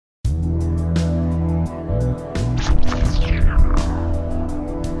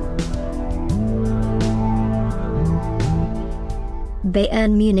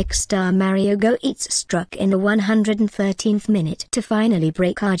Bayern Munich star Mario Goetze struck in the 113th minute to finally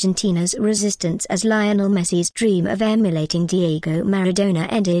break Argentina's resistance as Lionel Messi's dream of emulating Diego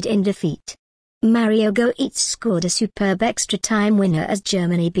Maradona ended in defeat. Mario Goetze scored a superb extra-time winner as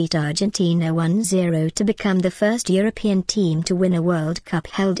Germany beat Argentina 1-0 to become the first European team to win a World Cup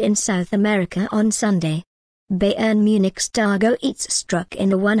held in South America on Sunday. Bayern Munich star Goetze struck in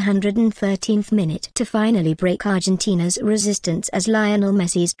the 113th minute to finally break Argentina's resistance as Lionel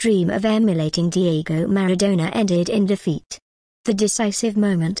Messi's dream of emulating Diego Maradona ended in defeat. The decisive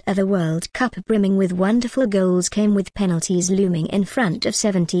moment of a World Cup brimming with wonderful goals came with penalties looming in front of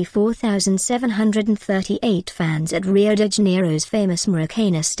 74,738 fans at Rio de Janeiro's famous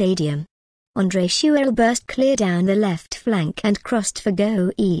Maracanã Stadium. Andre Schürrle burst clear down the left flank and crossed for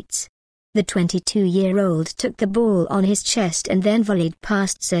Goetze. The 22-year-old took the ball on his chest and then volleyed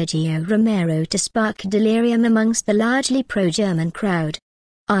past Sergio Romero to spark delirium amongst the largely pro-German crowd.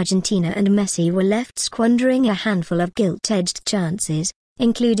 Argentina and Messi were left squandering a handful of gilt-edged chances,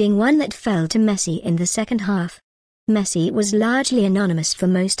 including one that fell to Messi in the second half. Messi was largely anonymous for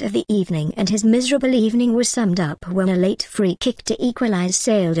most of the evening, and his miserable evening was summed up when a late free kick to equalize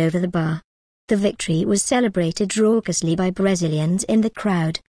sailed over the bar. The victory was celebrated raucously by Brazilians in the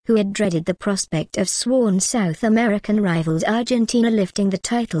crowd, who had dreaded the prospect of sworn South American rivals Argentina lifting the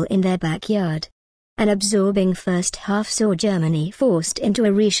title in their backyard. An absorbing first half saw Germany forced into a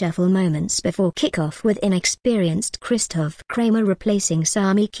reshuffle moments before kickoff, with inexperienced Christoph Kramer replacing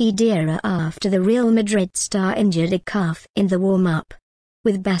Sami Khedira after the Real Madrid star injured a calf in the warm-up.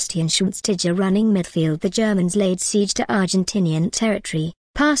 With Bastian Schweinsteiger running midfield, the Germans laid siege to Argentinian territory,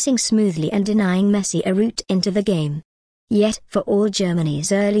 passing smoothly and denying Messi a route into the game. Yet, for all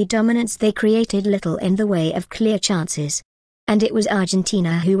Germany's early dominance, they created little in the way of clear chances. And it was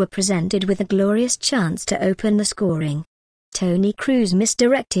Argentina who were presented with a glorious chance to open the scoring. Toni Kroos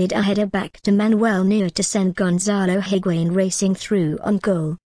misdirected a header back to Manuel Neuer to send Gonzalo Higuain racing through on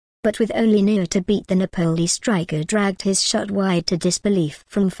goal. But with only Neuer to beat, the Napoli striker dragged his shot wide to disbelief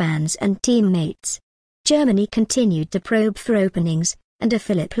from fans and teammates. Germany continued to probe for openings, and a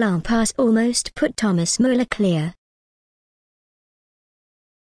Philipp Lahm pass almost put Thomas Müller clear.